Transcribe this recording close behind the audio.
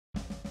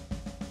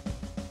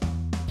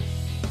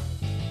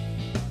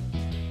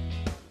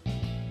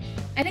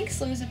I think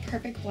SLU is a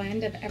perfect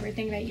blend of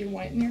everything that you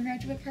want in your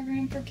graduate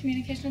program for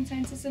communication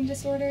sciences and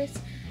disorders.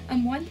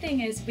 One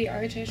thing is we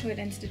are a Jesuit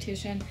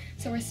institution,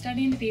 so we're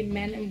studying to be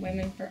men and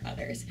women for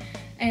others.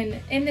 And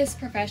in this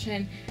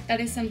profession, that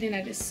is something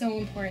that is so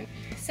important.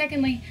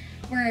 Secondly,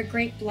 we're a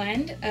great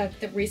blend of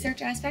the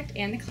research aspect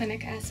and the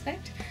clinic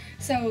aspect.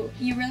 So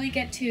you really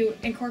get to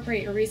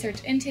incorporate your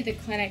research into the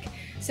clinic,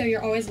 so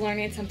you're always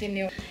learning something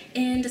new.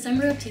 In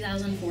December of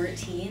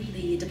 2014,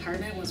 the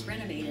department was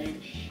renovated,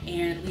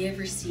 and we have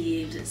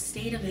received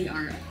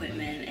state-of-the-art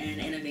equipment and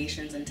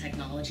innovations in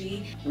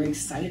technology. We're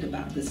excited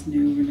about this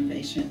new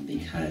renovation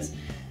because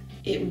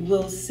it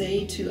will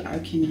say to our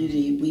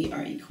community, we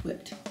are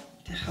equipped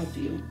to help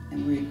you,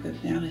 and we're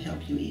equipped now to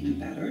help you even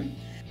better.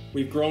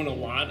 We've grown a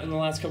lot in the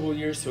last couple of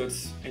years, so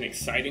it's an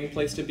exciting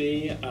place to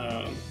be.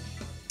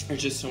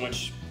 There's just so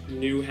much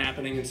new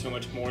happening and so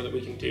much more that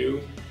we can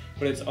do,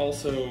 but it's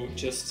also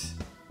just,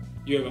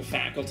 you have a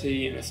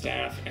faculty and a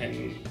staff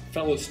and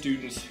fellow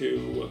students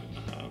who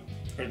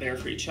are there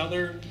for each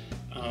other.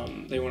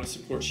 They want to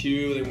support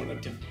you, they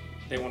want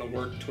to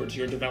work towards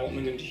your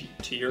development and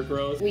to your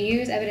growth. We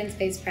use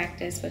evidence-based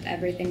practice with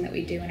everything that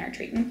we do in our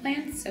treatment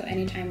plans, so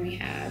anytime we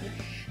have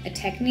a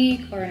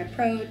technique or an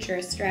approach or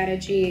a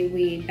strategy,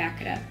 we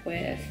back it up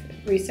with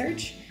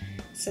research,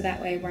 so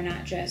that way we're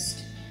not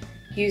just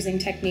using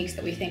techniques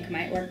that we think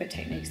might work, but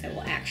techniques that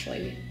will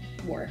actually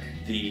work.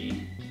 The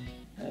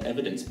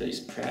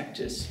evidence-based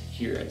practice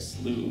here at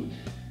SLU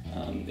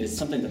is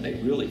something that they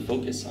really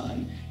focus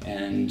on,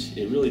 and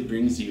it really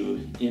brings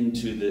you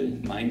into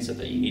the mindset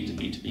that you need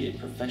to be a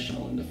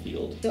professional in the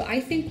field. So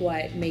I think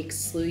what makes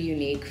SLU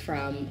unique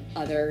from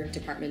other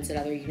departments at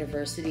other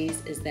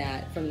universities is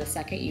that from the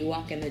second you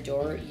walk in the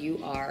door, you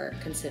are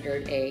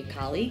considered a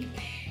colleague,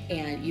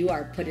 and you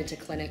are put into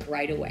clinic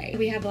right away.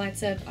 We have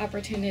lots of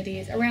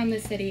opportunities around the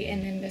city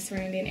and in the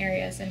surrounding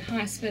areas, in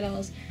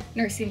hospitals,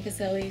 nursing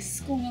facilities,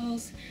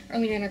 schools,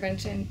 early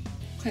intervention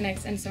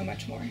clinics, and so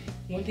much more.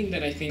 One thing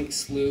that I think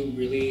SLU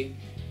really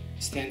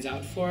stands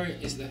out for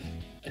is the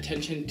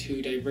attention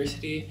to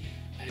diversity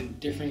and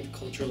different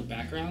cultural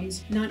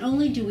backgrounds. Not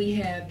only do we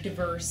have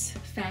diverse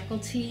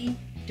faculty,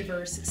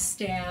 diverse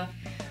staff,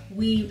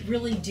 we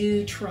really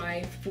do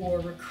try for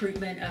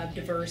recruitment of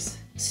diverse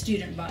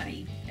student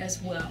body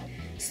as well.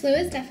 SLU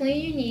is definitely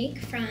unique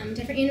from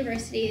different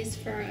universities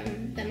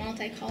from the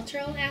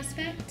multicultural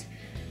aspect.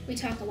 We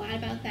talk a lot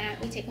about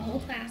that. We take a whole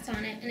class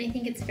on it, and I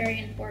think it's very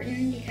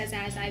important because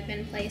as I've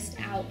been placed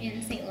out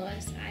in St.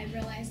 Louis, I've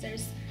realized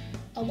there's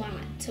a lot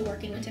to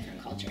working with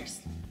different cultures.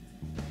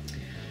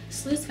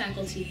 SLU's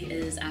faculty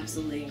is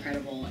absolutely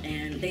incredible,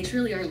 and they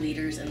truly are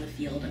leaders in the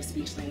field of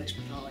speech language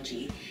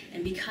pathology.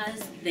 And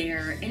because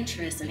their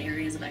interests and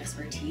areas of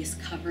expertise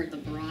cover the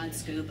broad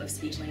scope of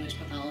speech language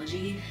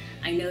pathology,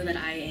 I know that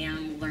I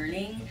am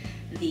learning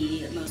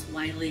the most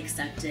widely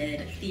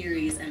accepted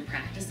theories and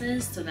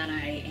practices so that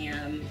I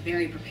am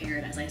very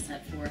prepared as I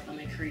set forth on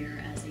my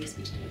career as a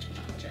speech language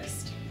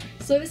pathologist.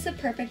 SLU is the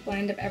perfect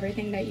blend of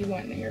everything that you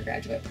want in your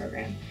graduate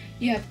program.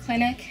 You have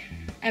clinic,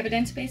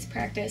 evidence-based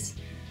practice,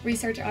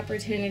 research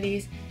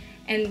opportunities,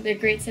 and the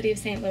great city of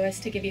St. Louis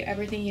to give you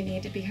everything you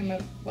need to become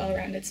a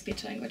well-rounded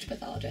speech language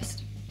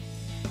pathologist.